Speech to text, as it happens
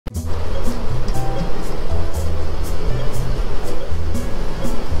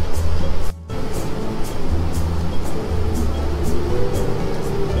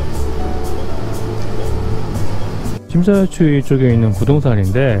침샤추이 쪽에 있는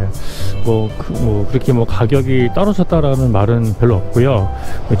부동산인데 그렇게 가격이 떨어졌다라는 말은 별로 없고요.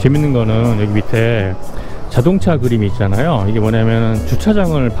 재밌는 거는 여기 밑에 자동차 그림이 있잖아요. 이게 뭐냐면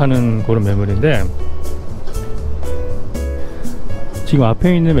주차장을 파는 그런 매물인데, 지금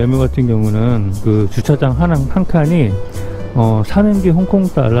앞에 있는 매물 같은 경우는 그 주차장 한 칸이 사는 게 홍콩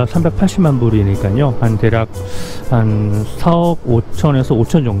달러 380만 불이니까요. 한 대략 한 4억 5천에서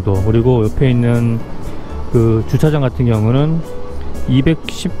 5천 정도. 그리고 옆에 있는 그 주차장 같은 경우는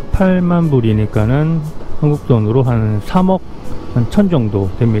 218만 불이니까는 한국 돈으로 한 3억 한 1천 정도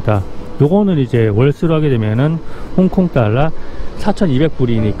됩니다. 요거는 이제 월수로 하게 되면은 홍콩 달러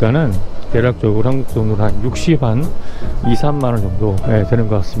 4,200불이니까는 대략적으로 한국 돈으로 한 60, 한 2, 3만원 정도 되는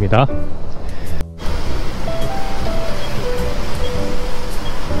것 같습니다.